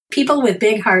People with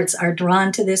big hearts are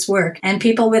drawn to this work, and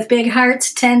people with big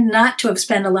hearts tend not to have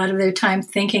spent a lot of their time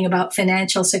thinking about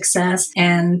financial success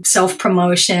and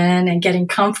self-promotion and getting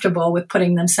comfortable with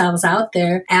putting themselves out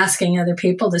there, asking other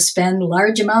people to spend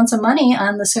large amounts of money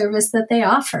on the service that they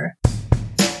offer.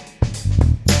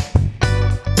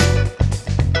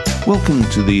 Welcome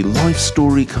to the Life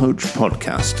Story Coach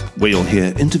podcast, where you'll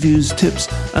hear interviews,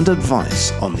 tips, and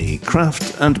advice on the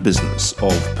craft and business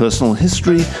of personal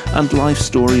history and life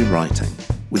story writing,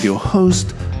 with your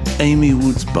host, Amy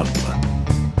Woods Butler.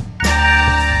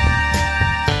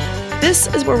 This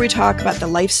is where we talk about the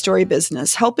life story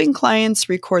business, helping clients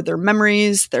record their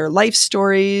memories, their life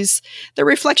stories, their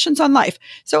reflections on life.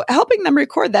 So helping them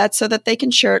record that so that they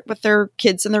can share it with their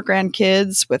kids and their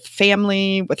grandkids, with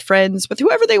family, with friends, with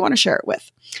whoever they want to share it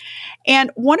with.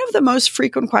 And one of the most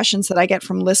frequent questions that I get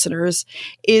from listeners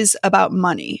is about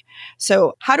money.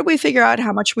 So how do we figure out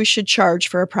how much we should charge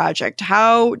for a project?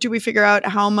 How do we figure out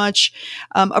how much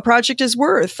a project is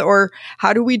worth? Or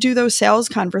how do we do those sales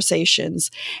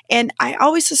conversations? And I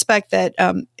always suspect that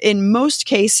in most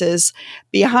cases,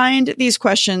 behind these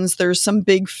questions, there's some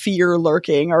big fear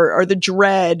lurking or the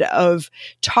dread of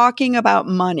talking about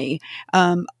money.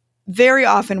 Very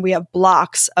often we have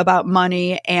blocks about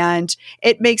money, and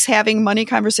it makes having money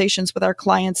conversations with our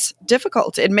clients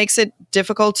difficult. It makes it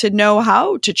difficult to know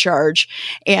how to charge,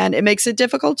 and it makes it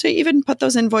difficult to even put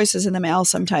those invoices in the mail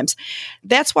sometimes.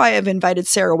 That's why I've invited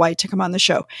Sarah White to come on the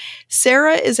show.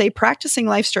 Sarah is a practicing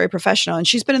life story professional, and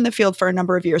she's been in the field for a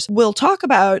number of years. We'll talk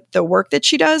about the work that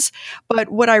she does, but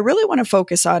what I really want to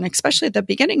focus on, especially at the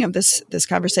beginning of this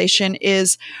conversation,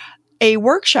 is a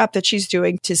workshop that she's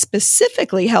doing to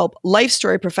specifically help life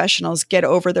story professionals get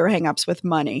over their hangups with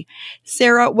money.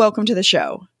 Sarah, welcome to the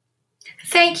show.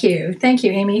 Thank you. Thank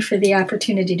you, Amy, for the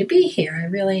opportunity to be here. I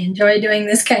really enjoy doing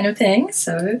this kind of thing,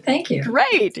 so thank you.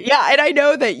 Great. Yeah, and I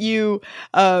know that you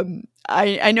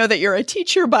I know that you're a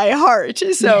teacher by heart,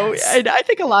 so Yes. and I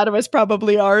think a lot of us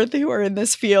probably are who are in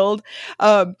this field.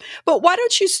 But why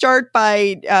don't you start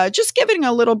by just giving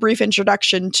a little brief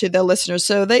introduction to the listeners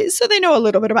so they know a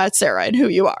little bit about Sarah and who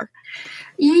you are.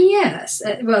 Yes.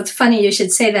 Well, it's funny you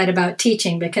should say that about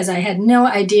teaching, because I had no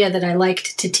idea that I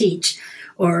liked to teach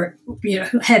or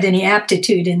had any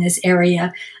aptitude in this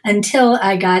area until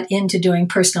I got into doing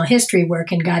personal history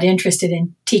work and got interested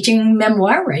in teaching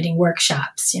memoir writing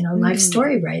workshops, life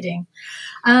story writing.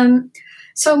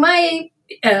 So my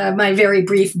very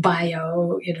brief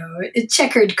bio, a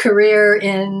checkered career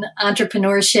in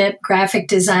entrepreneurship, graphic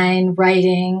design,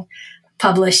 writing,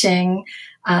 publishing,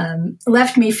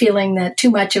 left me feeling that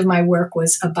too much of my work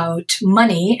was about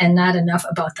money and not enough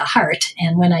about the heart.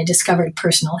 And when I discovered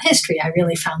personal history, I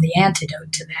really found the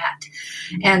antidote to that.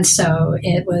 And so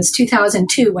it was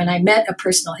 2002 when I met a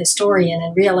personal historian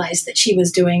and realized that she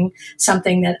was doing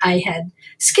something that I had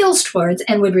skills towards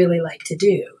and would really like to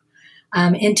do.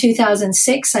 In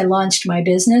 2006, I launched my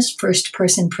business, First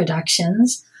Person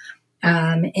Productions.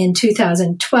 In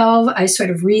 2012, I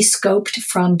sort of rescoped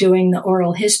from doing the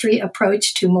oral history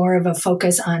approach to more of a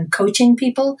focus on coaching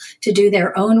people to do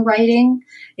their own writing.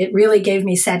 It really gave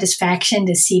me satisfaction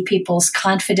to see people's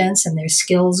confidence and their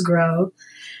skills grow.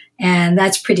 And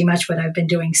that's pretty much what I've been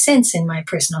doing since in my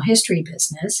personal history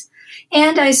business.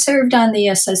 And I served on the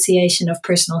Association of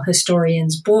Personal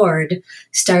Historians board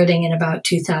starting in about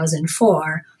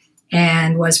 2004.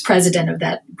 And was president of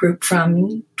that group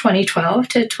from 2012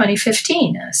 to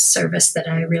 2015, a service that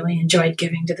I really enjoyed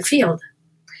giving to the field.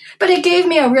 But it gave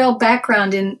me a real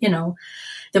background in,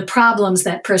 the problems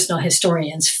that personal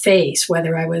historians face,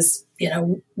 whether I was,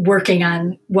 working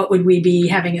on what would we be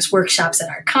having as workshops at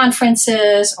our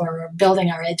conferences or building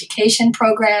our education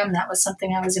program. That was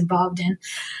something I was involved in.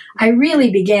 I really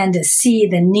began to see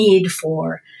the need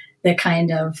for the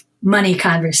kind of money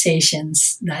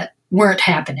conversations that weren't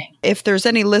happening. If there's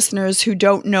any listeners who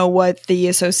don't know what the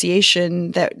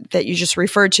association that you just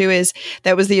referred to is,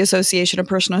 that was the Association of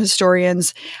Personal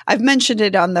Historians. I've mentioned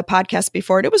it on the podcast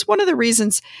before, and it was one of the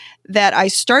reasons that I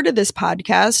started this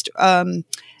podcast.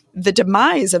 The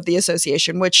demise of the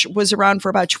association, which was around for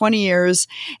about 20 years.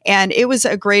 And it was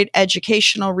a great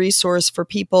educational resource for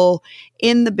people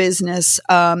in the business.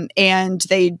 And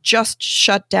they just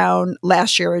shut down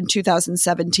last year in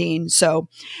 2017. So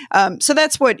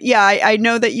that's what, I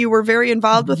know that you were very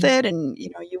involved with it, and,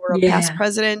 you were a past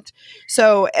president.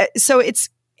 So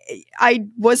I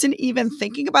wasn't even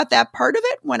thinking about that part of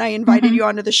it when I invited you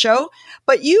onto the show,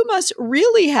 but you must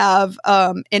really have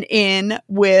an in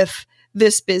with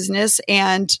this business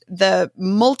and the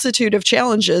multitude of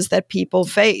challenges that people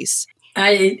face.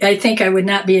 I think I would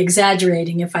not be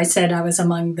exaggerating if I said I was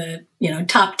among the,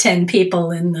 top 10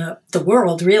 people in the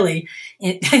world, really.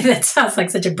 That sounds like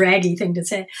such a braggy thing to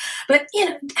say. But,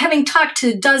 having talked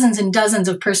to dozens and dozens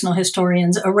of personal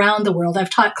historians around the world, I've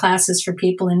taught classes for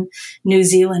people in New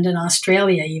Zealand and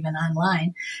Australia, even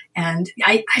online. And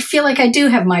I feel like I do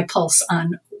have my pulse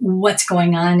on what's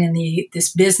going on in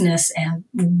this business and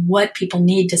what people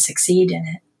need to succeed in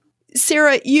it.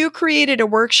 Sarah, you created a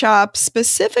workshop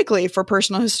specifically for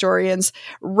personal historians,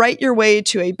 Write Your Way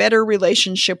to a Better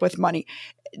Relationship with Money.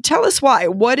 Tell us why.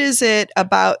 What is it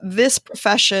about this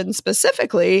profession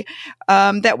specifically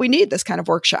that we need this kind of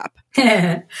workshop?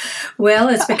 Well,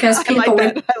 it's because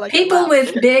people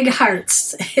with big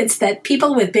hearts. It's that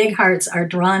people with big hearts are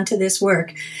drawn to this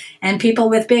work. And people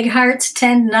with big hearts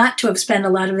tend not to have spent a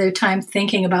lot of their time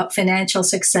thinking about financial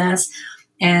success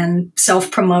and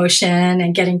self-promotion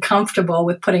and getting comfortable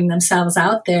with putting themselves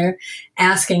out there,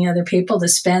 asking other people to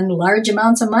spend large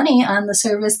amounts of money on the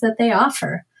service that they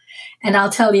offer. And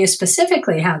I'll tell you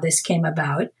specifically how this came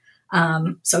about.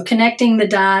 So connecting the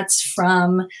dots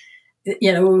from,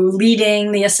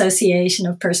 leading the Association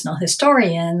of Personal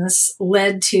Historians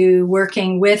led to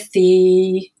working with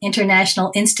the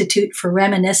International Institute for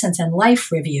Reminiscence and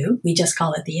Life Review, we just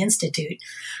call it the Institute,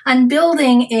 on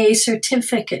building a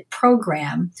certificate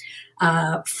program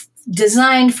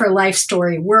designed for life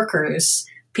story workers,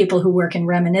 people who work in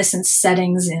reminiscence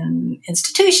settings in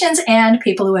institutions, and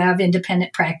people who have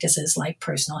independent practices like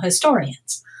personal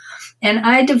historians. And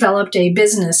I developed a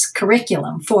business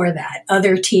curriculum for that.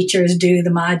 Other teachers do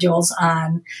the modules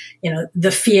on,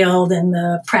 the field and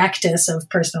the practice of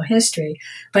personal history.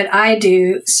 But I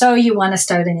do, so you want to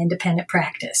start an independent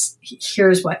practice.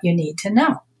 Here's what you need to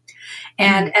know.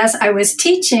 And as I was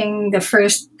teaching the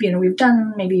first, we've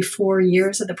done maybe 4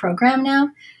 years of the program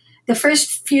now. The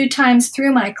first few times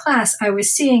through my class, I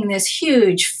was seeing this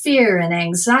huge fear and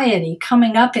anxiety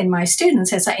coming up in my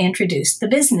students as I introduced the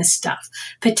business stuff,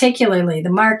 particularly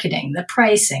the marketing, the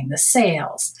pricing, the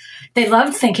sales. They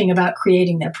loved thinking about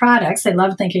creating their products. They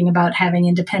loved thinking about having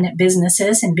independent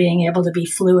businesses and being able to be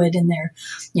fluid in their,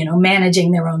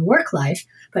 managing their own work life.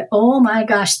 But oh my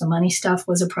gosh, the money stuff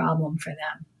was a problem for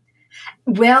them.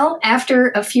 Well,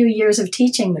 after a few years of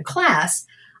teaching the class,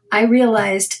 I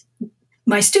realized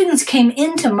my students came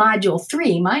into Module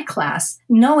 3, my class,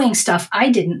 knowing stuff I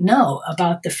didn't know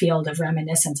about the field of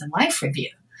reminiscence and life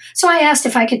review. So I asked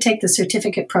if I could take the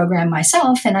certificate program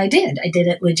myself, and I did. I did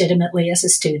it legitimately as a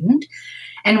student.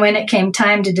 And when it came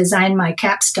time to design my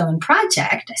capstone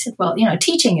project, I said, well,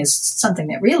 teaching is something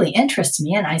that really interests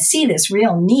me, and I see this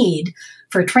real need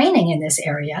for training in this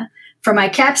area. For my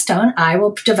capstone, I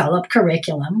will develop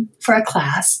curriculum for a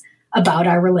class about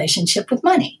our relationship with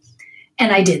money.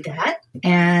 And I did that.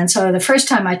 And so the first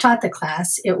time I taught the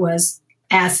class, it was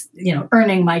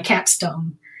earning my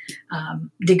capstone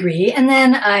degree. And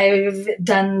then I've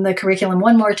done the curriculum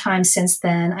one more time since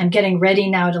then. I'm getting ready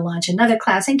now to launch another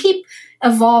class and keep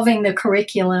evolving the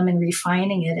curriculum and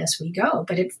refining it as we go.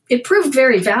 But it proved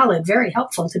very valid, very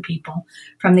helpful to people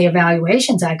from the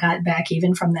evaluations I got back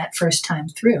even from that first time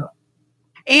through.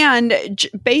 And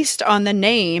based on the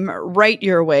name, Write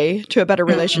Your Way to a Better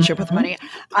Relationship with Money,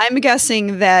 I'm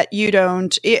guessing that you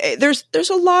don't, there's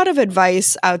a lot of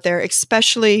advice out there,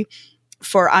 especially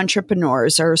for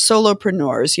entrepreneurs or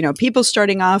solopreneurs, people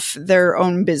starting off their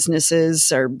own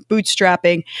businesses or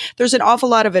bootstrapping. There's an awful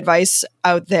lot of advice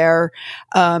out there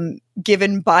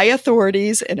given by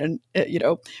authorities and,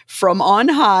 from on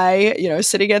high,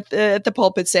 sitting at the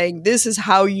pulpit saying, this is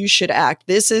how you should act.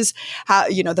 This is how,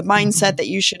 the mindset that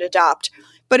you should adopt.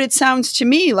 But it sounds to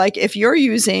me like if you're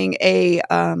using a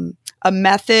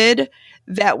method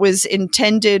that was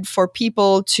intended for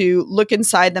people to look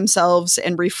inside themselves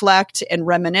and reflect and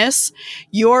reminisce,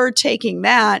 you're taking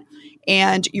that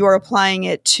and you're applying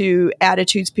it to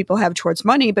attitudes people have towards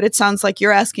money. But it sounds like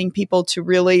you're asking people to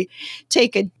really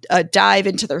take a dive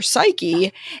into their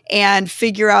psyche and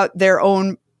figure out their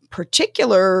own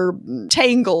particular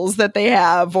tangles that they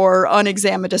have or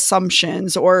unexamined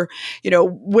assumptions or,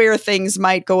 where things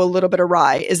might go a little bit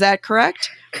awry. Is that correct?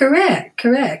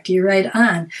 Correct. You're right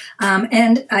on.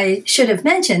 And I should have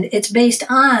mentioned, it's based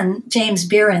on James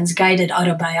Beeren's Guided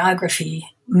Autobiography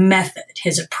method,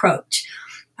 his approach,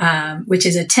 which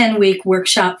is a 10-week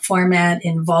workshop format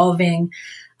involving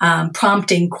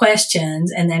prompting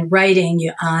questions and then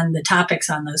writing on the topics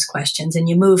on those questions. And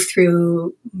you move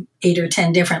through 8 or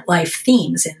 10 different life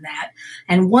themes in that.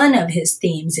 And one of his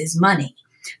themes is money.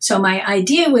 So my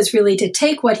idea was really to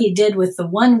take what he did with the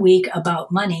 1 week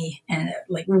about money and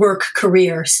like work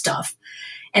career stuff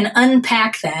and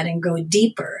unpack that and go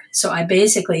deeper. So I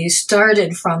basically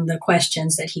started from the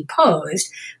questions that he posed.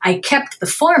 I kept the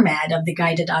format of the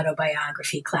Guided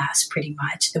Autobiography class pretty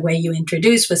much, the way you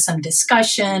introduce with some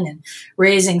discussion and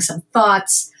raising some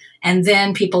thoughts, and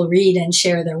then people read and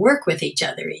share their work with each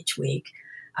other each week.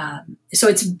 So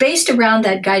it's based around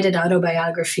that Guided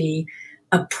Autobiography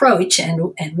approach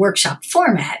and workshop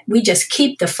format. We just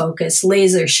keep the focus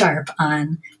laser sharp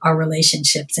on our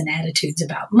relationships and attitudes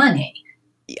about money.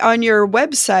 On your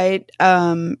website,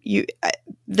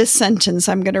 this sentence,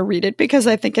 I'm going to read it because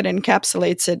I think it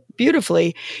encapsulates it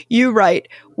beautifully. You write,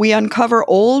 "We uncover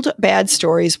old bad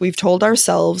stories we've told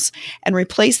ourselves and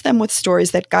replace them with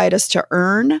stories that guide us to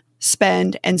earn,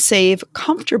 spend, and save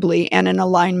comfortably and in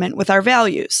alignment with our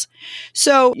values."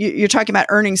 So you're talking about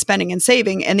earning, spending, and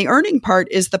saving. And the earning part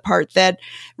is the part that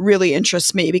really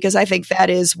interests me, because I think that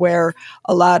is where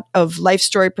a lot of life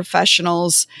story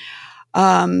professionals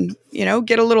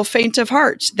get a little faint of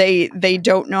heart. They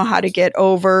don't know how to get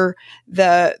over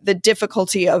the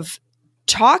difficulty of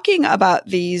talking about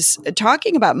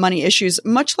money issues,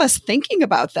 much less thinking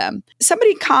about them.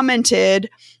 Somebody commented,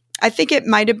 I think it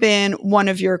might have been one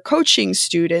of your coaching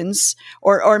students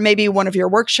or maybe one of your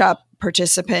workshop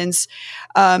participants,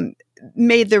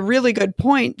 made the really good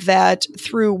point that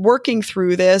through working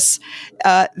through this,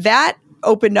 that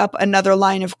opened up another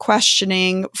line of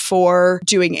questioning for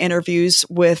doing interviews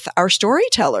with our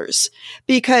storytellers.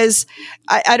 Because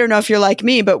I don't know if you're like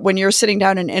me, but when you're sitting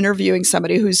down and interviewing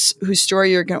somebody whose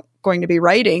story you're going to be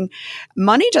writing,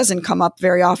 money doesn't come up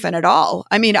very often at all.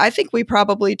 I mean, I think we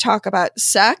probably talk about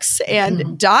sex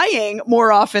and dying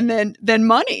more often than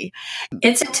money.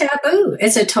 It's a taboo.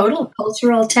 It's a total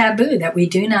cultural taboo that we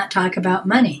do not talk about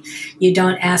money. You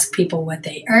don't ask people what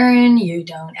they earn. You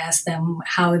don't ask them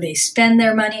how they spend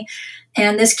their money.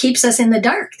 And this keeps us in the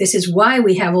dark. This is why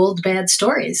we have old bad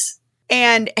stories.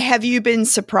 And have you been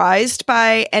surprised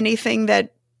by anything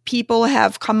that people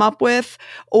have come up with,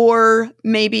 or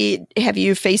maybe have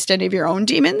you faced any of your own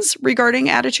demons regarding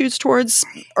attitudes towards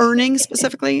earning,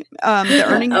 specifically the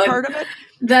earning part of it?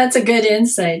 That's a good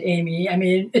insight, Amy. I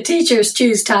mean, teachers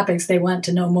choose topics they want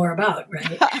to know more about,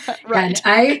 right? Right.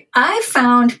 And I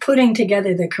found putting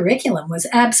together the curriculum was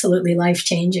absolutely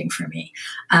life-changing for me.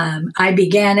 I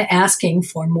began asking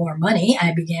for more money.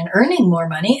 I began earning more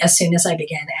money as soon as I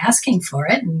began asking for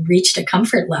it, and reached a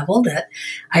comfort level that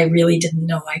I really didn't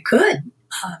know I could.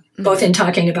 Both in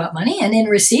talking about money and in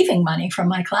receiving money from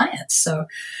my clients. So,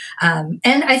 and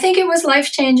I think it was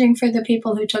life-changing for the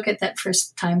people who took it that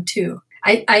first time too.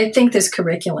 I think this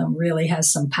curriculum really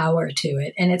has some power to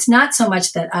it. And it's not so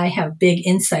much that I have big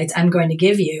insights I'm going to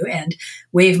give you and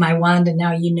wave my wand and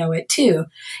now you know it too.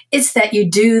 It's that you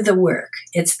do the work.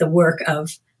 It's the work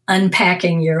of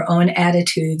unpacking your own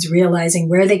attitudes, realizing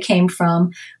where they came from,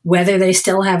 whether they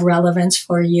still have relevance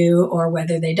for you or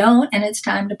whether they don't, and it's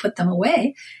time to put them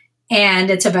away. And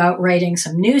it's about writing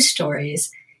some new stories,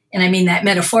 and I mean that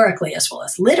metaphorically as well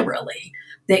as literally,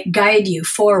 that guide you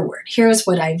forward. Here's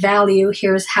what I value.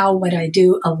 Here's how what I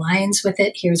do aligns with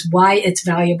it. Here's why it's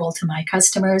valuable to my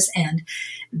customers, and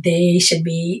they should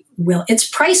be it's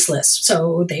priceless,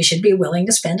 so they should be willing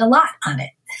to spend a lot on it.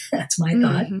 That's my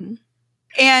thought. Mm-hmm.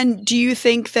 And do you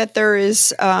think that there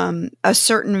is a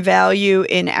certain value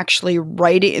in actually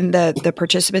writing, in the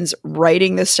participants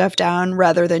writing this stuff down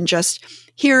rather than just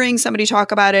hearing somebody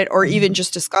talk about it or even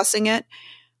just discussing it?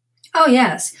 Oh,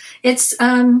 yes. It's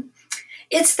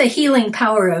the healing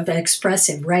power of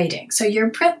expressive writing. So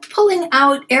you're pulling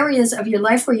out areas of your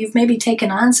life where you've maybe taken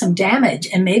on some damage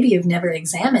and maybe you've never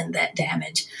examined that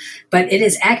damage, but it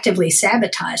is actively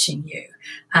sabotaging you.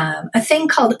 A thing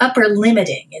called upper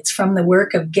limiting. It's from the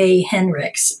work of Gay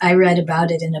Hendricks. I read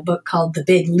about it in a book called The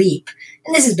Big Leap.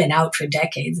 And this has been out for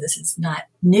decades. This is not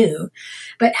new.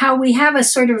 But how we have a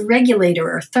sort of regulator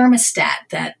or thermostat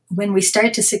that when we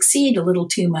start to succeed a little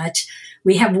too much,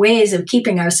 we have ways of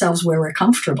keeping ourselves where we're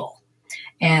comfortable.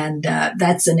 And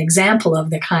that's an example of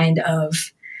the kind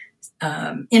of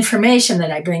information that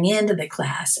I bring into the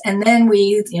class. And then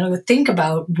we, think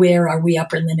about where are we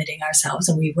upper limiting ourselves,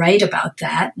 and we write about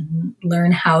that and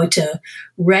learn how to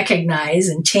recognize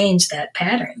and change that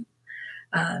pattern.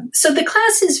 So the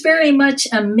class is very much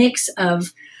a mix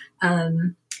of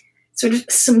sort of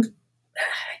some,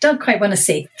 I don't quite want to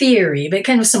say theory, but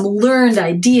kind of some learned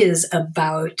ideas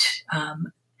about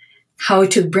how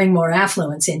to bring more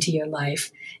affluence into your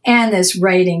life, and this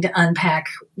writing to unpack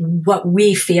what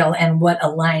we feel and what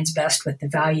aligns best with the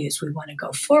values we want to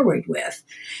go forward with.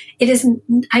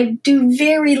 I do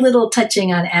very little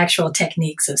touching on actual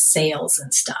techniques of sales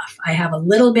and stuff. I have a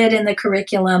little bit in the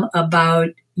curriculum about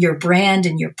your brand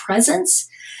and your presence,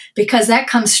 because that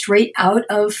comes straight out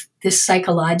of this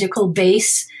psychological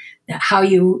base, how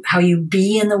you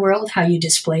be in the world, how you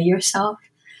display yourself.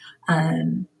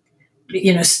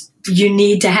 You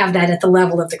need to have that at the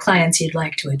level of the clients you'd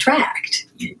like to attract.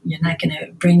 You're not going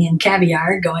to bring in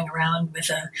caviar going around with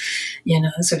a,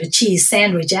 sort of cheese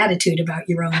sandwich attitude about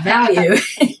your own value.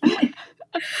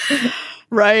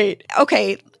 Right.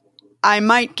 Okay. I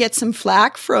might get some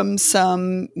flack from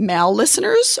some male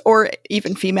listeners or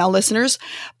even female listeners,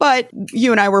 but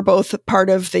you and I were both part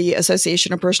of the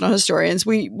Association of Personal Historians.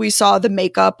 We saw the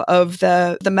makeup of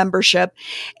the membership,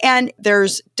 and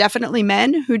there's definitely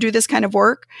men who do this kind of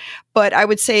work. But I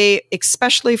would say,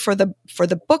 especially for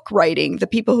the book writing, the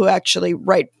people who actually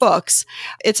write books,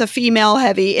 it's a female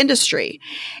heavy industry.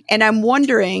 And I'm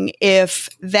wondering if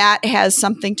that has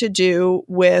something to do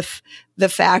with the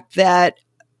fact that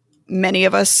many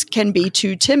of us can be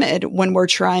too timid when we're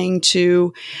trying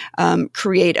to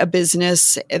create a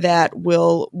business that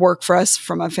will work for us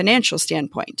from a financial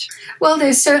standpoint. Well,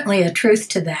 there's certainly a truth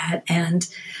to that. And,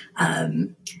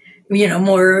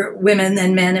 more women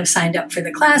than men have signed up for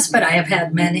the class, but I have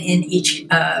had men in each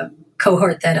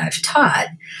cohort that I've taught.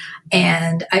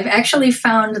 And I've actually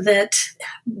found that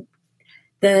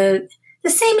the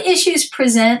same issues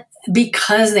present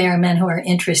because they are men who are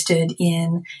interested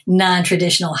in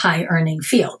non-traditional high-earning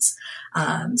fields.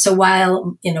 So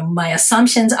while, my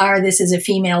assumptions are this is a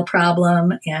female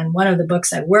problem, and one of the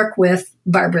books I work with,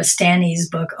 Barbara Stanny's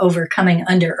book, Overcoming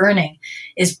Under-Earning,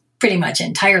 is pretty much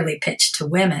entirely pitched to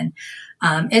women.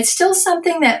 It's still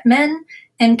something that men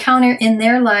encounter in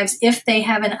their lives if they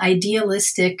have an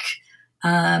idealistic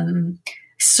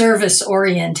service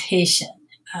orientation.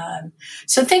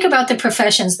 So think about the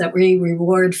professions that we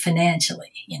reward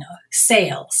financially,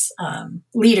 sales,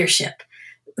 leadership.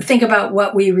 Think about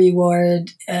what we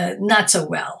reward not so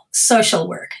well: social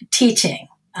work, teaching,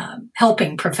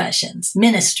 helping professions,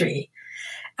 ministry.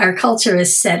 Our culture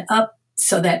is set up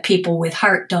so that people with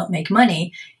heart don't make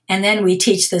money. And then we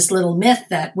teach this little myth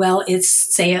that,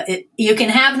 you can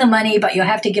have the money, but you'll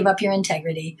have to give up your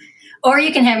integrity. Or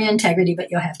you can have your integrity, but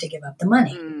you'll have to give up the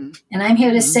money. And I'm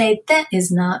here to say that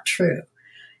is not true.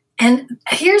 And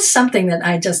here's something that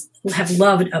I just have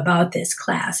loved about this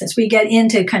class. As we get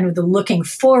into kind of the looking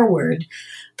forward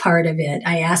part of it,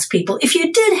 I ask people, if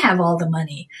you did have all the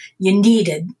money you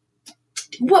needed,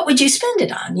 what would you spend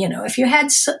it on? If you had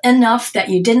enough that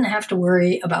you didn't have to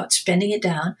worry about spending it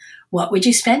down, what would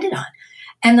you spend it on?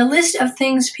 And the list of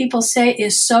things people say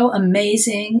is so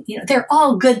amazing. They're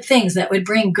all good things that would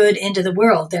bring good into the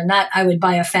world. They're not, I would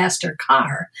buy a faster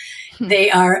car. They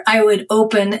are, I would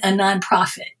open a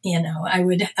nonprofit.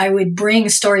 I would bring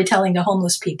storytelling to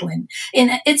homeless people.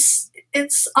 And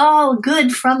it's all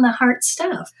good from the heart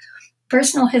stuff.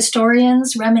 Personal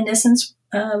historians, reminiscence,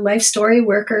 life story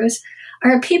workers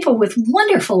are people with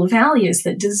wonderful values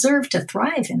that deserve to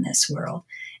thrive in this world.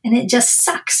 And it just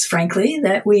sucks, frankly,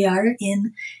 that we are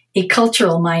in a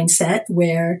cultural mindset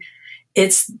where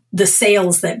it's the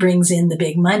sales that brings in the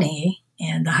big money,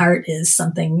 and the heart is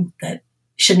something that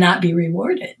should not be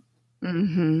rewarded.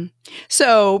 Mm-hmm.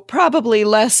 So probably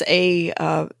less a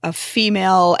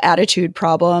female attitude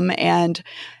problem, and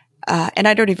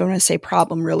I don't even want to say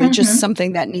problem, really, just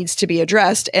something that needs to be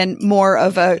addressed, and more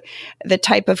of the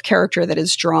type of character that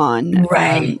is drawn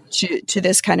to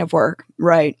this kind of work.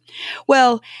 Right.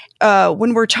 Well,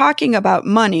 when we're talking about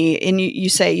money, and you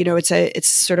say, it's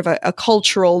sort of a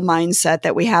cultural mindset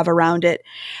that we have around it.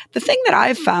 The thing that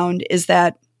I've found is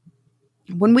that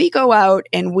when we go out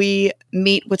and we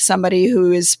meet with somebody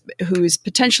who is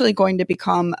potentially going to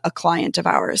become a client of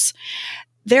ours,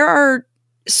 there are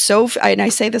and I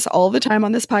say this all the time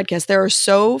on this podcast, there are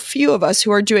so few of us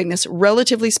who are doing this,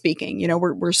 relatively speaking.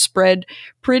 We're spread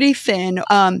pretty thin.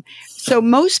 So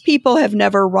most people have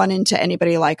never run into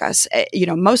anybody like us.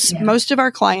 Most of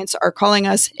our clients are calling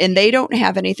us and they don't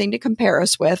have anything to compare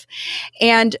us with.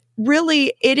 And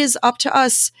really, it is up to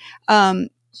us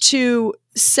to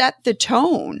set the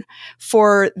tone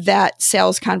for that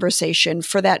sales conversation,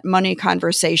 for that money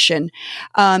conversation.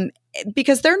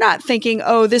 Because they're not thinking,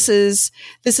 oh, this is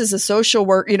a social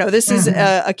work, this is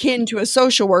akin to a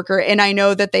social worker, and I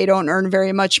know that they don't earn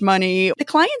very much money. The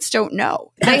clients don't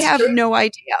know; they have no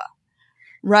idea,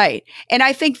 right? And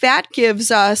I think that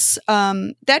gives us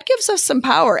some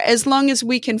power, as long as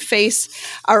we can face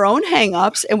our own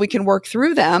hangups and we can work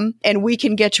through them, and we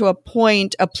can get to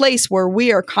a place where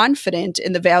we are confident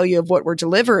in the value of what we're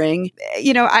delivering.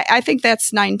 I think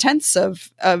that's 9/10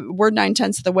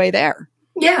 of the way there.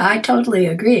 Yeah, I totally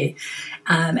agree.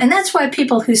 And that's why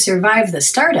people who survive the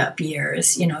startup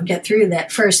years, get through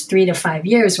that first 3 to 5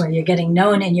 years where you're getting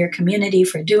known in your community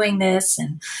for doing this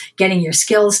and getting your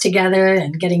skills together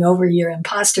and getting over your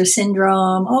imposter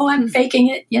syndrome. Oh, I'm faking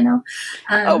it,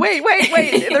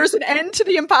 Wait. There's an end to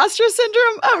the imposter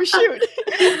syndrome? Oh, shoot.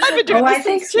 I've been doing this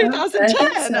since 2010. I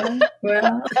think so.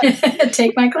 Well,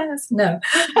 take my class. No.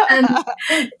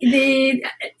 It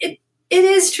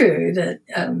is true that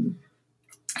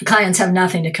clients have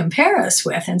nothing to compare us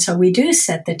with. And so we do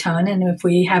set the tone. And if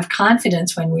we have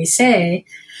confidence when we say,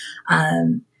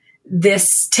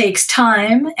 this takes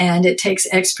time and it takes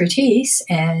expertise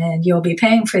and you'll be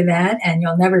paying for that and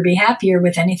you'll never be happier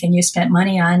with anything you spent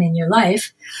money on in your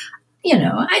life,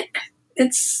 I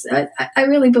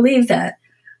really believe that.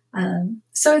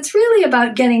 So it's really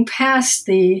about getting past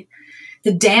the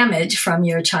damage from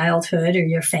your childhood or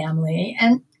your family.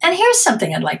 And here's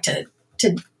something I'd like to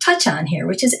touch on here,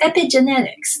 which is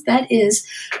epigenetics. That is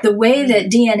the way that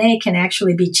DNA can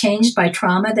actually be changed by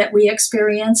trauma that we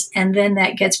experience, and then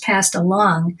that gets passed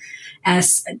along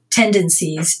as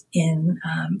tendencies in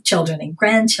children and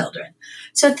grandchildren.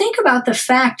 So think about the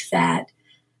fact that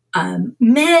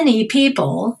many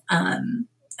people,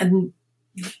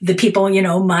 the people,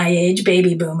 my age,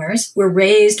 baby boomers, were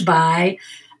raised by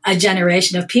a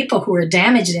generation of people who were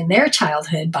damaged in their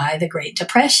childhood by the Great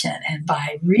Depression and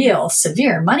by real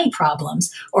severe money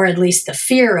problems, or at least the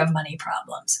fear of money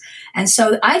problems. And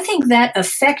so I think that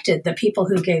affected the people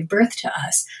who gave birth to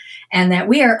us, and that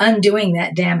we are undoing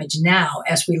that damage now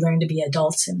as we learn to be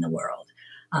adults in the world.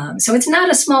 So it's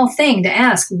not a small thing to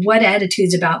ask, what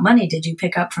attitudes about money did you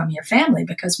pick up from your family?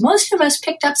 Because most of us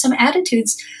picked up some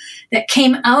attitudes that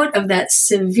came out of that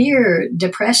severe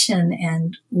depression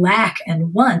and lack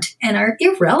and want and are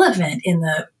irrelevant in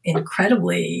the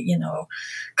incredibly,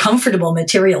 comfortable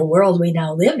material world we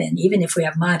now live in. Even if we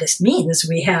have modest means,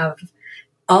 we have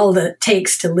all that it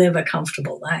takes to live a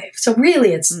comfortable life. So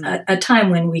really it's a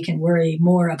time when we can worry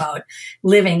more about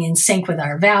living in sync with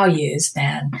our values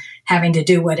than having to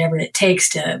do whatever it takes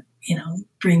to,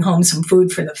 bring home some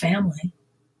food for the family.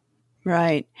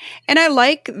 Right. And I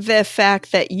like the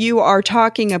fact that you are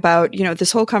talking about,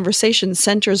 this whole conversation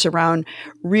centers around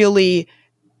really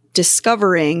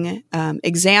discovering,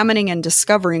 examining and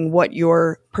discovering what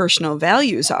your personal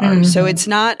values are. Mm-hmm. So it's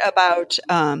not about,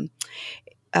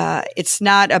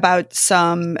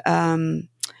 some,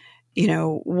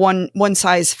 one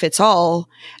size fits all,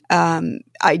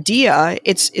 idea.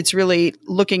 It's really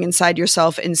looking inside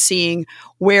yourself and seeing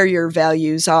where your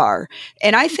values are.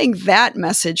 And I think that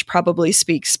message probably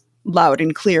speaks loud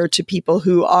and clear to people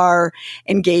who are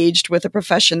engaged with a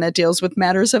profession that deals with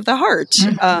matters of the heart.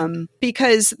 Mm-hmm.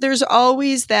 Because there's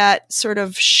always that sort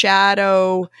of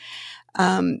shadowy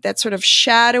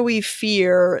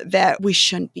fear that we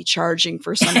shouldn't be charging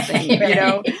for something,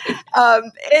 right.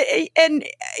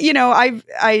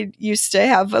 I used to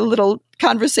have a little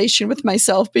conversation with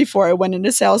myself before I went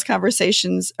into sales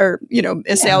conversations or,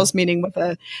 sales meeting with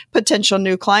a potential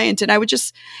new client. And I would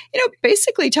just,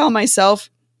 basically tell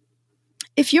myself,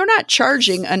 if you're not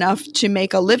charging enough to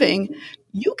make a living,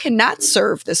 you cannot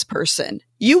serve this person.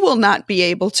 You will not be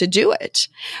able to do it.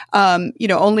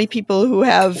 Only people who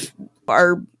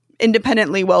are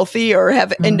independently wealthy or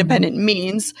have independent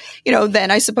means,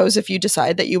 then I suppose if you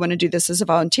decide that you want to do this as a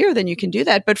volunteer, then you can do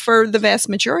that. But for the vast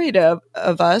majority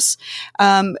of us,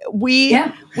 we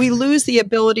lose the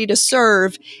ability to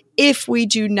serve if we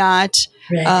do not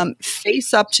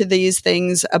face up to these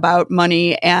things about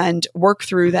money and work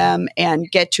through them and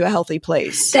get to a healthy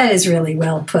place. That is really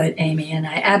well put, Amy, and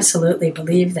I absolutely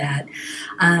believe that.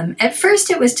 At first,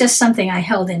 it was just something I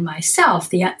held in myself.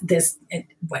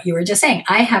 What you were just saying,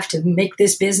 I have to make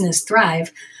this business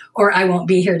thrive, or I won't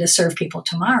be here to serve people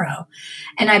tomorrow.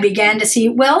 And I began to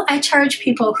see, I charge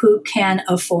people who can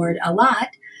afford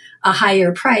a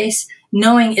higher price,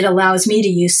 knowing it allows me to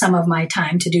use some of my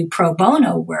time to do pro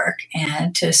bono work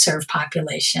and to serve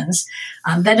populations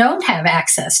that don't have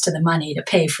access to the money to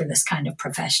pay for this kind of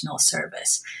professional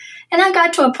service. And I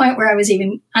got to a point where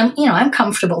I'm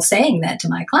comfortable saying that to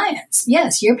my clients.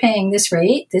 Yes, you're paying this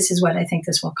rate. This is what I think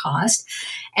this will cost.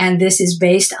 And this is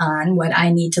based on what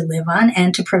I need to live on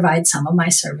and to provide some of my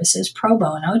services pro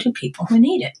bono to people who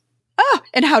need it.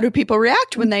 And how do people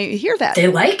react when they hear that? They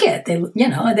like it.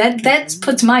 That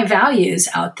puts my values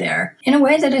out there in a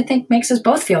way that I think makes us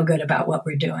both feel good about what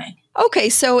we're doing. Okay,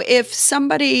 so if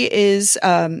somebody is,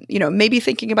 maybe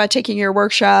thinking about taking your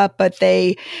workshop, but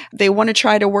they want to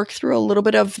try to work through a little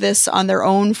bit of this on their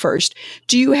own first,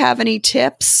 do you have any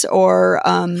tips or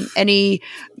any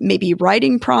maybe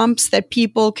writing prompts that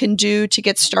people can do to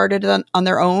get started on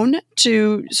their own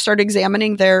to start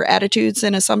examining their attitudes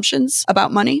and assumptions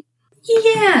about money?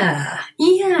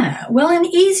 Yeah. Well, an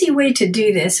easy way to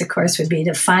do this, of course, would be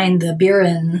to find the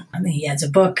Buren. I mean, he has a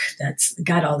book that's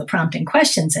got all the prompting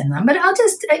questions in them. But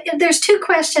there's two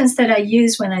questions that I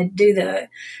use when I do the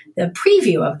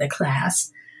preview of the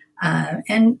class.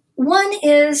 And one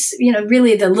is,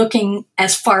 really the looking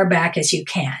as far back as you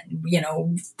can.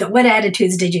 What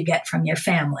attitudes did you get from your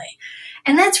family?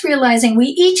 And that's realizing we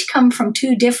each come from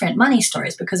two different money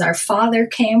stories because our father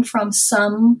came from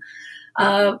some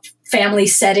family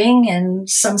setting and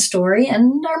some story,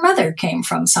 and our mother came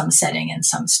from some setting and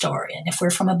some story. And if we're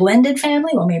from a blended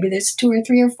family, well, maybe there's 2 or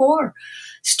 3 or 4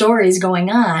 stories going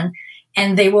on,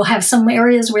 and they will have some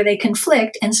areas where they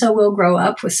conflict. And so we'll grow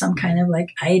up with some kind of like,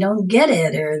 I don't get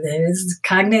it, or there's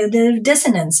cognitive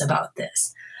dissonance about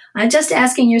this. Just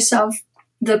asking yourself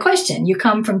the question, you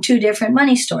come from 2 different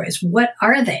money stories. What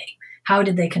are they? How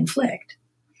did they conflict?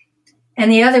 And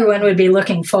the other one would be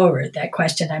looking forward, that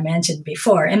question I mentioned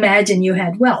before. Imagine you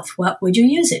had wealth. What would you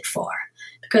use it for?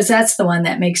 Because that's the one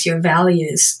that makes your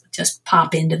values just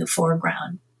pop into the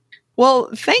foreground. Well,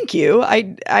 thank you.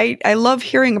 I love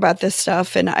hearing about this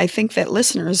stuff, and I think that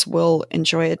listeners will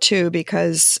enjoy it too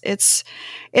because it's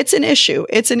an issue.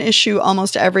 It's an issue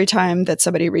almost every time that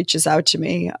somebody reaches out to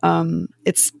me.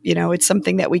 It's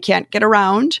something that we can't get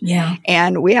around,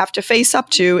 and we have to face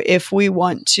up to if we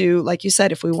want to, like you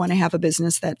said, if we want to have a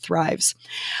business that thrives.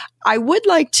 I would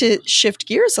like to shift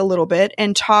gears a little bit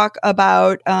and talk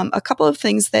about a couple of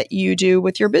things that you do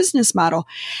with your business model,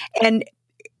 and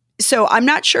so I'm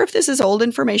not sure if this is old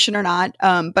information or not,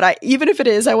 but even if it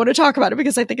is, I want to talk about it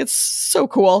because I think it's so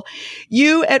cool.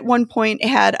 You at one point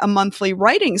had a monthly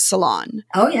writing salon.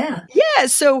 Oh, yeah. Yeah.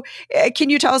 So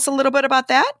can you tell us a little bit about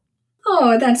that?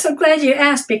 Oh, I'm so glad you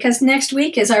asked because next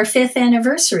week is our 5th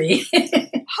anniversary.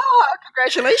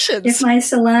 Congratulations. If my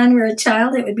salon were a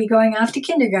child, it would be going off to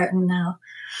kindergarten now.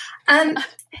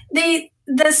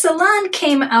 The salon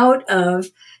came out of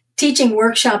teaching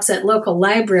workshops at local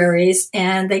libraries,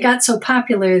 and they got so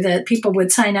popular that people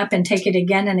would sign up and take it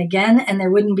again and again, and there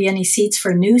wouldn't be any seats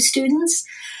for new students.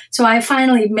 So I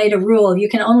finally made a rule. You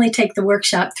can only take the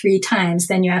workshop 3 times,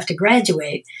 then you have to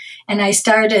graduate. And I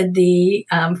started the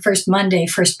first Monday,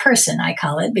 first person, I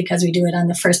call it, because we do it on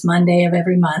the first Monday of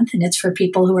every month, and it's for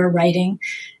people who are writing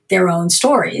their own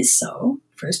stories. So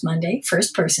first Monday,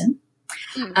 first person.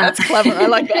 That's clever. I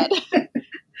like that.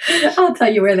 I'll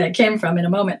tell you where that came from in a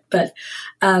moment. But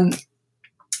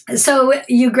so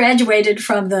you graduated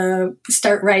from the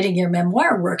start writing your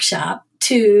memoir workshop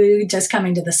to just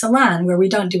coming to the salon where we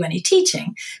don't do any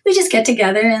teaching. We just get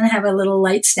together and have a little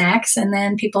light snacks, and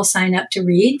then people sign up to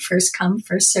read, first come,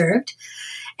 first served.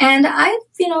 And I,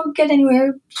 get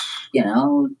anywhere,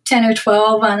 10 or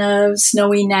 12 on a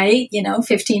snowy night,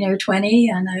 15 or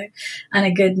 20 on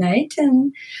a good night.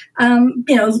 And,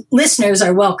 listeners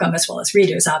are welcome as well as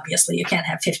readers. Obviously, you can't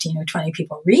have 15 or 20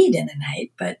 people read in a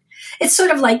night, but it's sort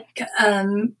of like,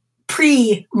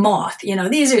 pre-moth,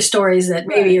 these are stories that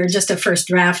maybe are just a first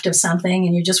draft of something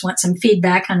and you just want some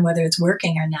feedback on whether it's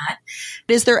working or not.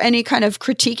 Is there any kind of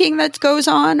critiquing that goes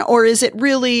on, or is it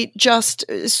really just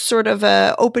sort of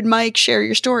a open mic, share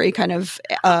your story kind of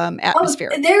atmosphere?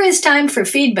 Well, there is time for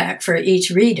feedback for each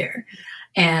reader.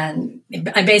 And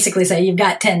I basically say, you've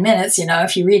got 10 minutes.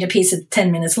 If you read a piece that's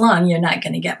 10 minutes long, you're not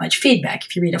going to get much feedback.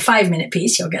 If you read a 5-minute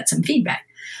piece, you'll get some feedback.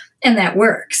 And that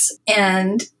works.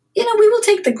 And we will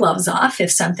take the gloves off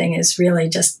if something is really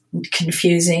just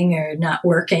confusing or not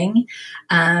working.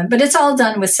 But it's all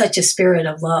done with such a spirit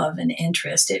of love and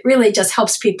interest. It really just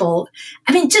helps people.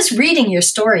 Just reading your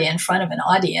story in front of an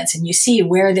audience and you see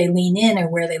where they lean in or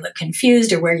where they look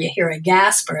confused or where you hear a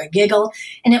gasp or a giggle.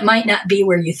 And it might not be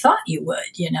where you thought you would,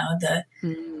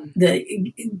 the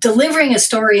delivering a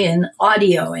story in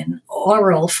audio and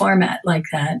oral format like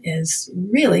that is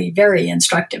really very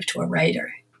instructive to a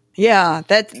writer. Yeah,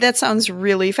 that sounds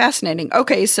really fascinating.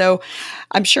 Okay, so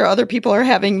I'm sure other people are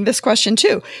having this question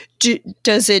too.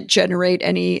 Does it generate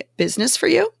any business for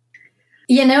you?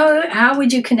 How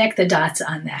would you connect the dots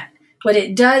on that? What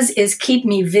it does is keep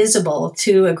me visible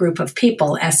to a group of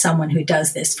people as someone who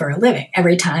does this for a living.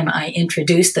 Every time I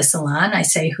introduce the salon, I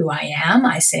say who I am.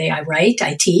 I say I write,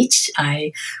 I teach,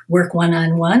 I work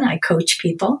one-on-one, I coach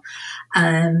people.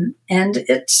 And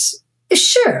it's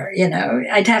sure,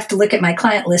 I'd have to look at my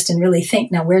client list and really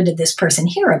think, now, where did this person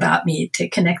hear about me to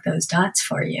connect those dots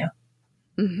for you?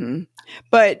 Mm-hmm.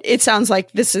 But it sounds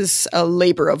like this is a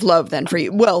labor of love then for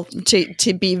you. Well,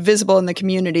 to be visible in the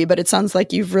community, but it sounds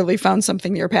like you've really found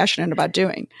something you're passionate about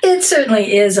doing. It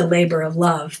certainly is a labor of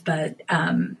love, but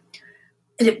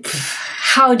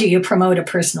how do you promote a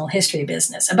personal history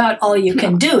business? About all you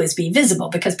can do is be visible,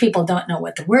 because people don't know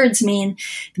what the words mean.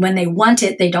 When they want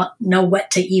it, they don't know what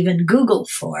to even Google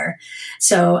for.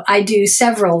 So I do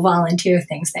several volunteer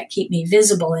things that keep me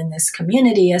visible in this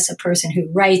community as a person who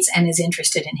writes and is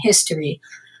interested in history.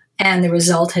 And the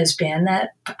result has been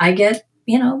that I get,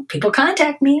 people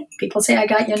contact me. People say, I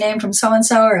got your name from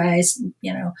so-and-so, or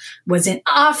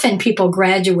often people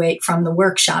graduate from the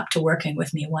workshop to working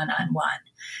with me one-on-one.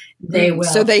 They will.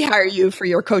 So they hire you for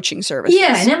your coaching services.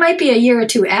 Yeah, and it might be a year or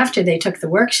two after they took the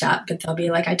workshop, but they'll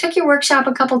be like, I took your workshop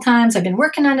a couple times. I've been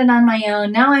working on it on my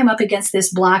own. Now I'm up against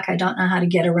this block I don't know how to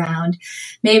get around.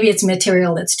 Maybe it's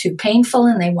material that's too painful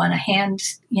and they want a hand,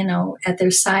 at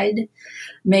their side.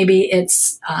 Maybe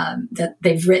it's that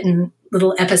they've written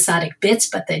little episodic bits,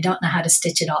 but they don't know how to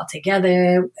stitch it all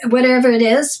together. Whatever it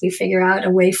is, we figure out a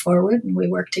way forward and we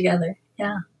work together.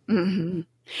 Yeah. Mm-hmm.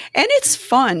 And it's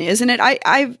fun, isn't it?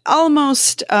 I've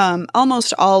almost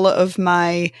all of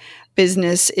my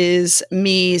business is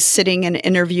me sitting and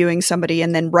interviewing somebody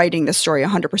and then writing the story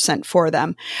 100% for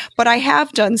them. But I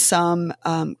have done some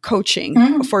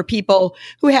coaching for people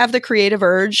who have the creative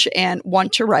urge and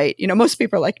want to write. Most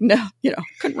people are like, no,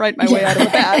 couldn't write my way out of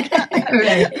a bag.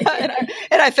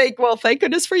 and I think, well, thank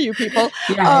goodness for you people.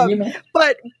 Yeah,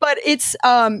 but it's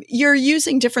you're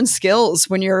using different skills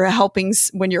when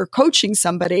you're coaching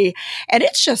somebody, and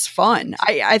it's just fun.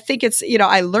 I think it's,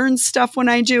 I learn stuff when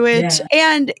I do it,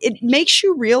 and it makes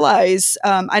you realize,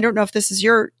 I don't know if this is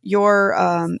your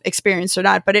experience or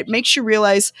not, but it makes you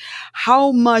realize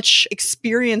how much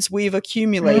experience we've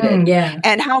accumulated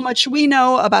and how much we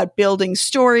know about building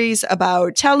stories,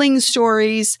 about telling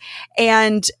stories.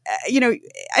 And,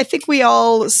 I think we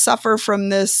all suffer from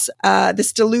this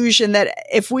delusion that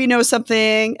if we know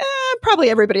something,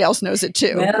 probably everybody else knows it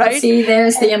too, right? See,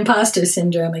 there's the imposter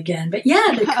syndrome again. But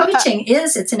yeah, the coaching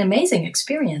it's an amazing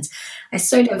experience.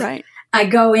 I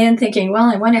go in thinking, well,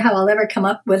 I wonder how I'll ever come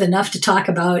up with enough to talk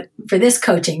about for this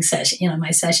coaching session.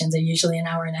 My sessions are usually an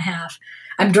hour and a half.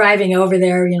 I'm driving over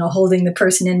there, holding the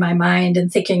person in my mind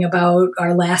and thinking about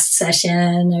our last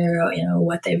session or,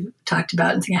 what they've talked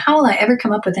about and thinking, how will I ever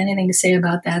come up with anything to say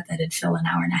about that'd fill an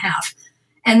hour and a half?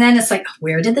 And then it's like,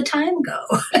 where did the time go?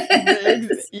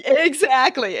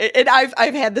 Exactly. And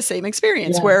I've had the same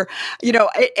experience where,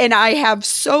 and I have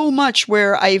so much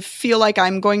where I feel like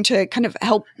I'm going to kind of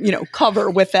help, cover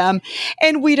with them.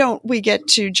 And we get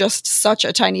to just such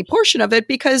a tiny portion of it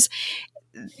because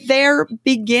they're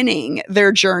beginning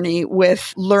their journey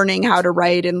with learning how to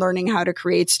write and learning how to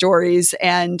create stories.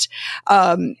 And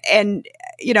I've been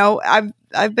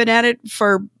at it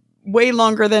for way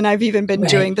longer than I've even been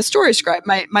doing the Story Scribe,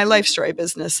 my life story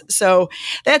business. So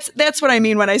that's what I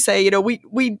mean when I say,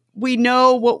 we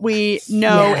know what we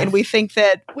know and we think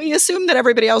that we assume that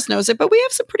everybody else knows it, but we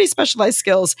have some pretty specialized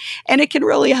skills and it can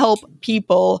really help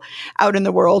people out in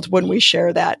the world when we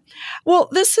share that. Well,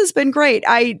 this has been great.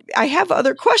 I have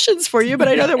other questions for you, but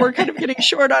I know that we're kind of getting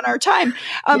short on our time.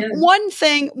 One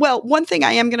thing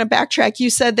I am going to backtrack.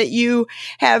 You said that you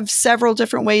have several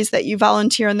different ways that you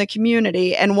volunteer in the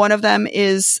community. And one of them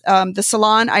is the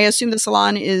salon. I assume the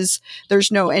salon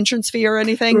there's no entrance fee or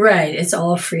anything? Right. It's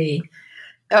all free.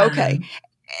 Okay.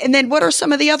 And then what are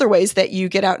some of the other ways that you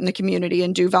get out in the community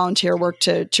and do volunteer work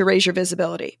to raise your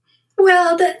visibility?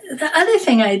 Well, the other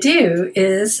thing I do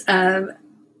is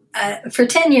for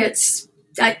 10 years,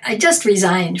 I just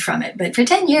resigned from it, but for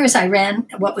 10 years I ran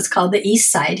what was called the East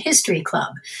Side History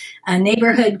Club. A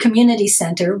neighborhood community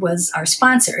center was our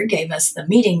sponsor, gave us the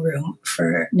meeting room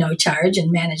for no charge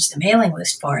and managed the mailing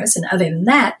list for us. And other than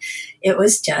that, it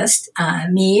was just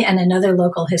me and another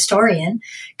local historian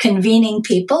convening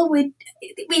people. We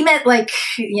met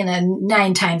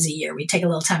 9 times a year. We'd take a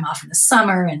little time off in the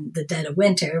summer and the dead of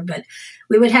winter, but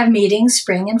we would have meetings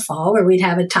spring and fall where we'd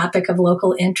have a topic of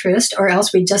local interest, or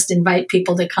else we'd just invite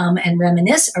people to come and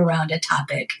reminisce around a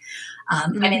topic.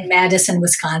 I'm in Madison,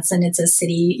 Wisconsin. It's a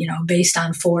city, based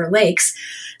on 4 lakes.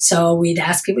 So we'd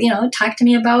ask people, talk to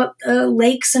me about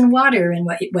lakes and water and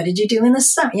what did you do in the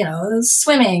summer,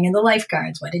 swimming and the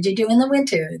lifeguards. What did you do in the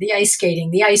winter? The ice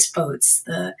skating, the ice boats,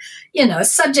 the,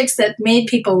 subjects that made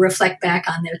people reflect back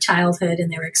on their childhood and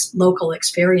their local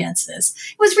experiences.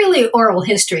 It was really oral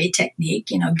history technique,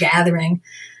 gathering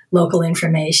local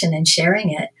information and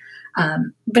sharing it.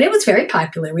 But it was very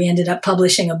popular. We ended up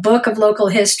publishing a book of local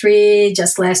history.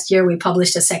 Just last year, we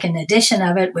published a second edition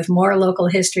of it with more local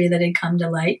history that had come to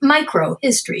light. Micro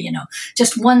history,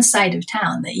 just one side of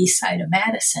town, the east side of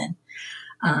Madison.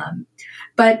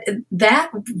 But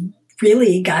that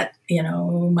really got,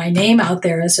 my name out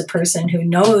there as a person who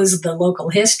knows the local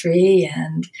history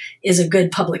and is a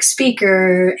good public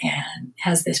speaker and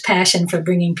has this passion for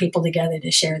bringing people together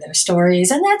to share their stories.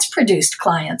 And that's produced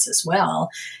clients as well,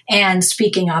 and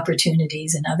speaking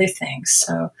opportunities and other things.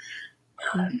 So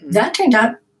that turned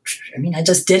out, I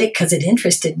just did it because it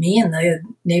interested me, and the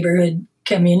neighborhood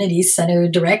community center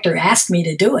director asked me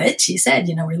to do it. She said,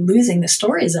 we're losing the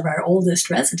stories of our oldest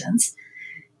residents.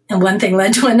 And one thing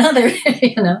led to another,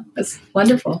 it's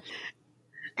wonderful.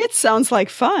 It sounds like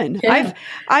fun. Yeah.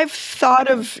 I've thought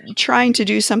of trying to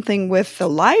do something with the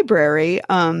library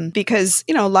because,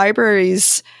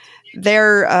 libraries,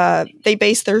 they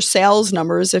base their sales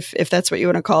numbers, if that's what you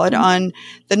want to call it, on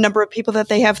the number of people that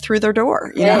they have through their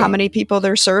door, how many people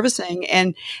they're servicing.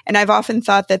 And I've often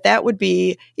thought that would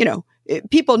be,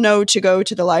 people know to go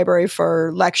to the library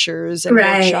for lectures and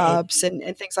workshops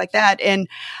and things like that. And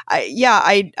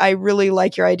I really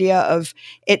like your idea of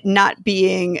it not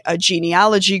being a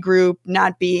genealogy group,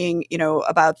 not being,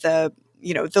 about the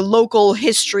local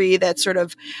history that's sort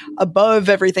of above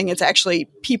everything. It's actually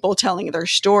people telling their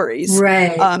stories.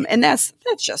 Right. And that's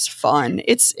just fun.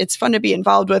 It's fun to be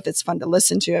involved with. It's fun to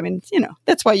listen to.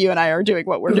 That's why you and I are doing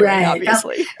what we're doing,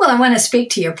 obviously. Well, I want to speak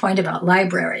to your point about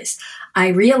libraries. I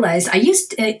realized I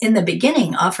used to, in the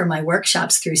beginning, offer my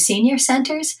workshops through senior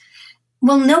centers.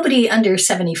 Well, nobody under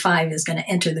 75 is going to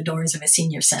enter the doors of a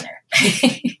senior center.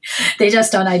 They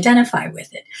just don't identify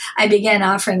with it. I began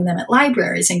offering them at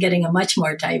libraries and getting a much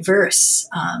more diverse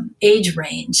age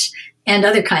range and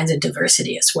other kinds of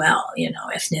diversity as well,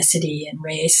 ethnicity and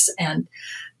race and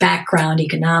background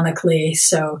economically.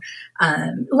 So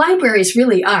libraries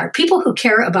really are. People who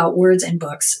care about words and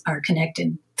books are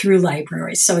connected through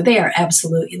libraries. So they are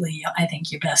absolutely, I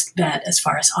think, your best bet as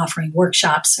far as offering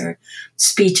workshops or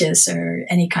speeches or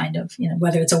any kind of,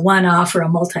 whether it's a one-off or a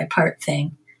multi-part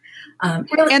thing.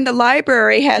 Really. And the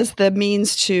library has the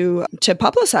means to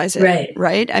publicize it,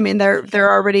 right?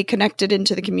 They're already connected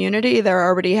into the community. They're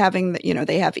already having,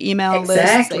 they have email lists.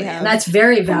 Exactly, and that's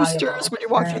very valuable. Posters when you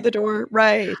walk through the door,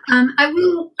 right?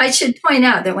 I should point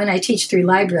out that when I teach through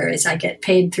libraries, I get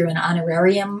paid through an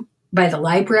honorarium by the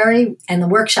library, and the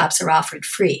workshops are offered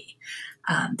free.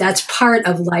 That's part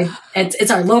of it's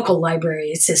our local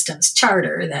library system's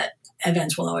charter that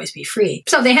events will always be free.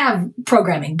 So they have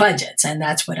programming budgets, and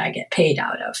that's what I get paid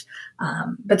out of.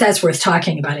 But that's worth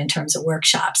talking about in terms of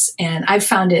workshops. And I've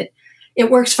found it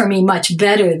works for me much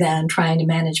better than trying to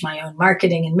manage my own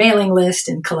marketing and mailing list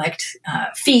and collect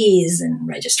fees and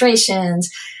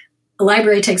registrations. The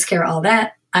library takes care of all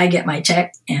that. I get my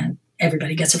check, and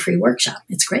everybody gets a free workshop.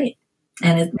 It's great.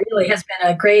 And it really has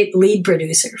been a great lead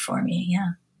producer for me. Yeah.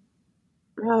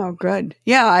 Oh, good.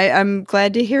 Yeah, I'm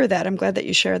glad to hear that. I'm glad that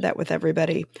you shared that with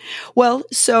everybody. Well,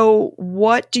 so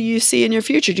what do you see in your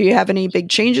future? Do you have any big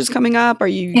changes coming up? Are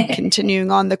you continuing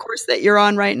on the course that you're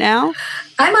on right now?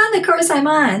 I'm on the course I'm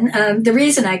on. The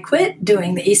reason I quit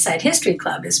doing the Eastside History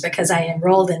Club is because I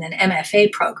enrolled in an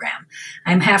MFA program.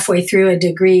 I'm halfway through a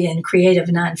degree in creative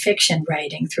nonfiction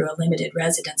writing through a limited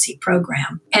residency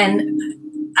program. And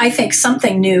I think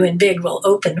something new and big will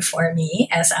open for me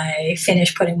as I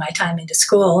finish putting my time into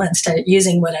school and start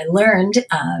using what I learned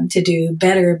to do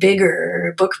better,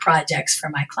 bigger book projects for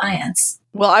my clients.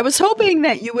 Well, I was hoping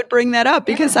that you would bring that up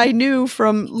because I knew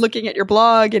from looking at your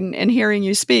blog and hearing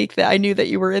you speak that I knew that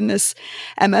you were in this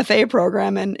MFA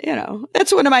program. And,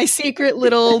 that's one of my secret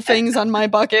little things on my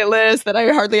bucket list that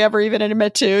I hardly ever even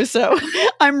admit to. So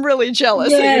I'm really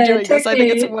jealous that you're doing this. I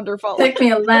think it's wonderful. It took me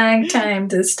a long time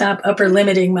to stop upper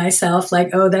limiting myself.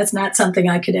 Like, oh, that's not something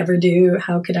I could ever do.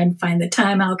 How could I find the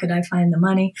time? How could I find the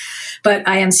money? But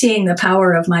I am seeing the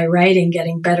power of my writing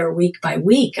getting better week by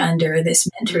week under this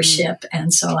mentorship.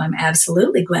 And so I'm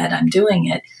absolutely glad I'm doing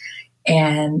it.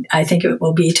 And I think it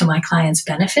will be to my clients'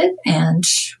 benefit. And,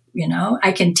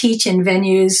 I can teach in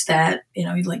venues that,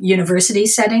 like university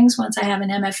settings once I have an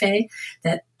MFA,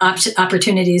 that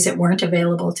opportunities that weren't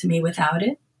available to me without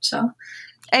it. So.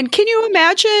 And can you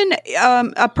imagine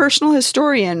a personal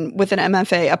historian with an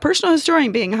MFA, a personal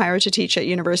historian being hired to teach at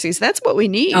universities? That's what we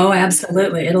need. Oh,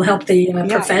 absolutely. It'll help the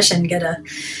profession get a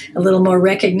little more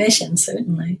recognition,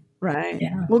 certainly. Right.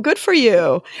 Yeah. Well, good for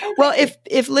you. Well,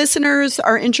 if listeners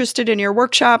are interested in your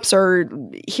workshops or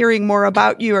hearing more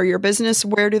about you or your business,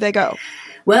 where do they go?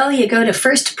 Well, you go to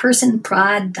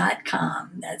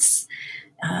firstpersonprod.com. That's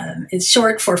It's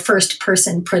short for first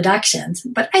person productions,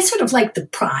 but I sort of like the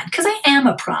prod because I am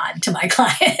a prod to my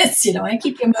clients. I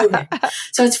keep you moving.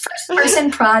 So it's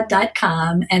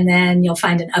firstpersonprod.com, and then you'll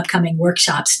find an upcoming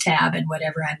workshops tab, and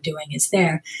whatever I'm doing is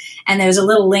there. And there's a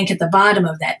little link at the bottom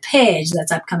of that page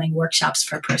that's upcoming workshops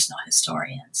for personal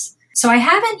historians. So I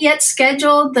haven't yet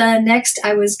scheduled the next.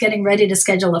 I was getting ready to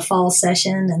schedule a fall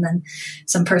session, and then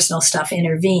some personal stuff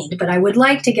intervened. But I would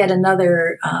like to get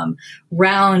another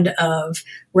round of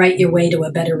Write Your Way to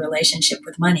a Better Relationship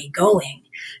with Money going.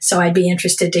 So I'd be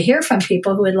interested to hear from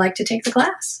people who would like to take the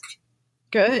class.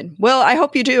 Good. Well, I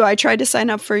hope you do. I tried to sign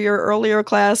up for your earlier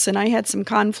class, and I had some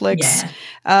conflicts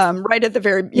right at the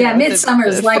very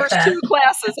midsummer's like first that. Two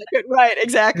classes. Right.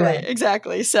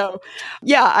 Exactly. So,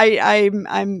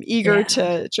 I'm eager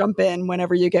to jump in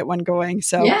whenever you get one going.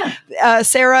 So,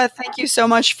 Sarah, thank you so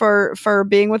much for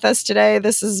being with us today.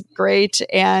 This is great,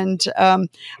 and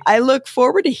I look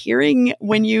forward to hearing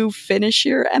when you finish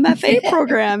your MFA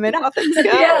program and how things go.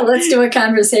 Yeah, let's do a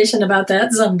conversation about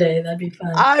that someday. That'd be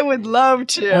fun. I would love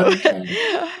to.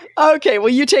 Okay. Well,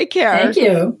 you take care. Thank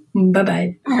you.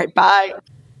 Bye-bye. All right. Bye.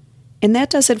 And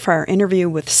that does it for our interview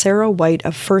with Sarah White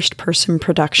of First Person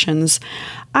Productions.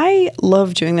 I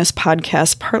love doing this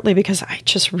podcast partly because I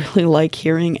just really like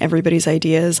hearing everybody's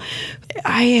ideas.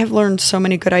 I have learned so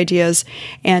many good ideas,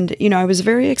 and I was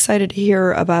very excited to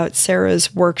hear about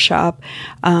Sarah's workshop,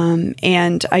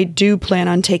 and I do plan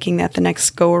on taking that the next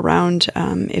go around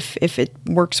if it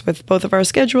works with both of our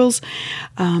schedules.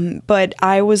 But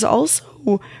I was also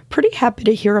pretty happy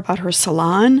to hear about her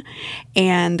salon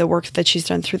and the work that she's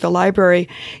done through the library.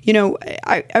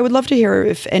 I would love to hear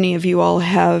if any of you all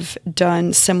have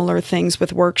done similar things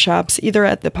with workshops, either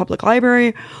at the public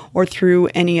library or through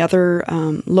any other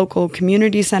local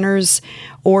community centers,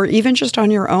 or even just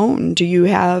on your own. Do you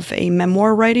have a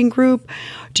memoir writing group?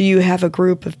 Do you have a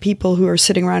group of people who are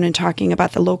sitting around and talking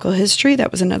about the local history?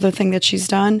 That was another thing that she's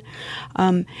done.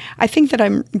 I think that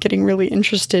I'm getting really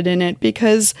interested in it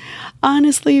because,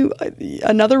 honestly,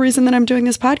 another reason that I'm doing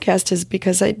this podcast is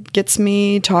because it gets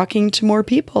me talking to more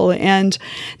people. And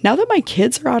now that my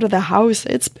kids are out of the house,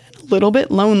 it's been a little bit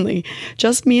lonely,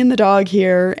 just me and the dog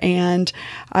here. And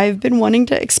I've been wanting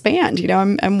to expand.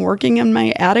 I'm working in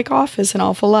my attic office an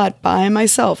awful lot by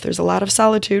myself. There's a lot of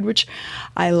solitude, which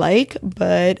I like,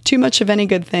 but too much of any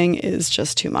good thing is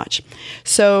just too much.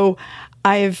 So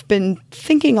I've been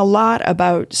thinking a lot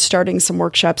about starting some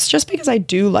workshops just because I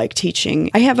do like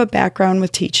teaching. I have a background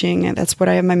with teaching, and that's what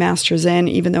I have my master's in,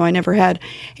 even though I never had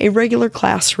a regular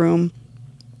classroom.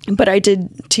 But I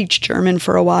did teach German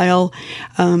for a while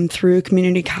through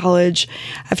community college.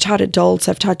 I've taught adults,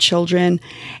 I've taught children,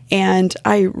 and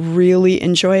I really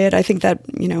enjoy it. I think that,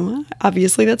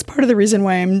 obviously that's part of the reason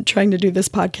why I'm trying to do this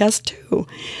podcast too.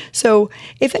 So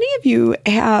if any of you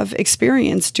have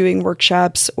experience doing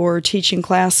workshops or teaching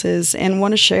classes and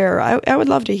want to share, I would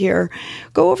love to hear.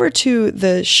 Go over to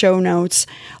the show notes,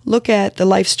 look at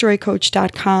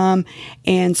thelifestorycoach.com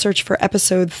and search for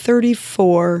episode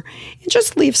 34 and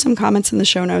just leave some comments in the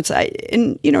show notes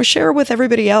and share with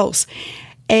everybody else.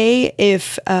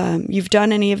 If you've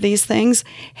done any of these things,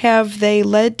 have they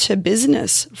led to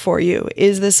business for you?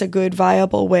 Is this a good,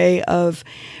 viable way of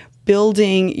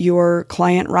building your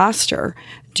client roster,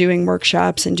 doing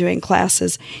workshops and doing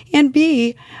classes? And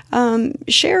B,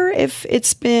 share if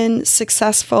it's been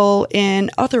successful in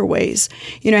other ways.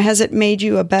 Has it made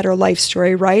you a better life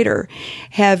story writer?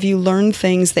 Have you learned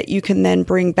things that you can then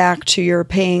bring back to your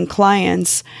paying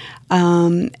clients?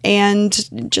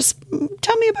 And just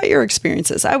tell me about your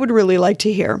experiences. I would really like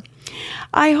to hear.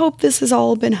 I hope this has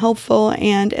all been helpful,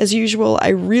 and as usual, I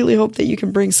really hope that you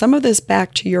can bring some of this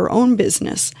back to your own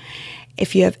business.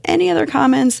 If you have any other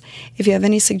comments, if you have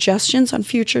any suggestions on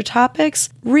future topics,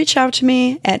 reach out to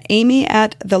me at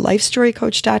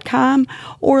amy@thelifestorycoach.com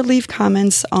or leave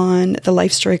comments on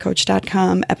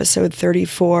thelifestorycoach.com episode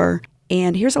 34.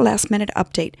 And here's a last-minute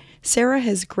update. Sarah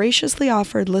has graciously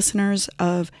offered listeners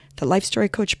of the Life Story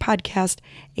Coach podcast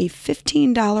a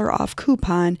 $15 off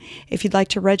coupon if you'd like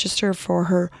to register for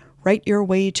her Write Your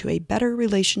Way to a Better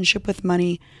Relationship with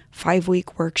Money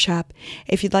 5-week workshop.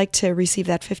 If you'd like to receive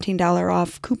that $15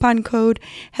 off coupon code,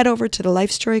 head over to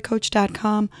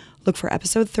thelifestorycoach.com, look for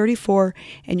episode 34,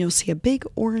 and you'll see a big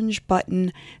orange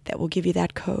button that will give you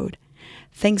that code.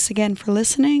 Thanks again for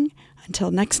listening.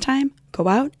 Until next time, go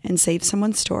out and save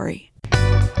someone's story.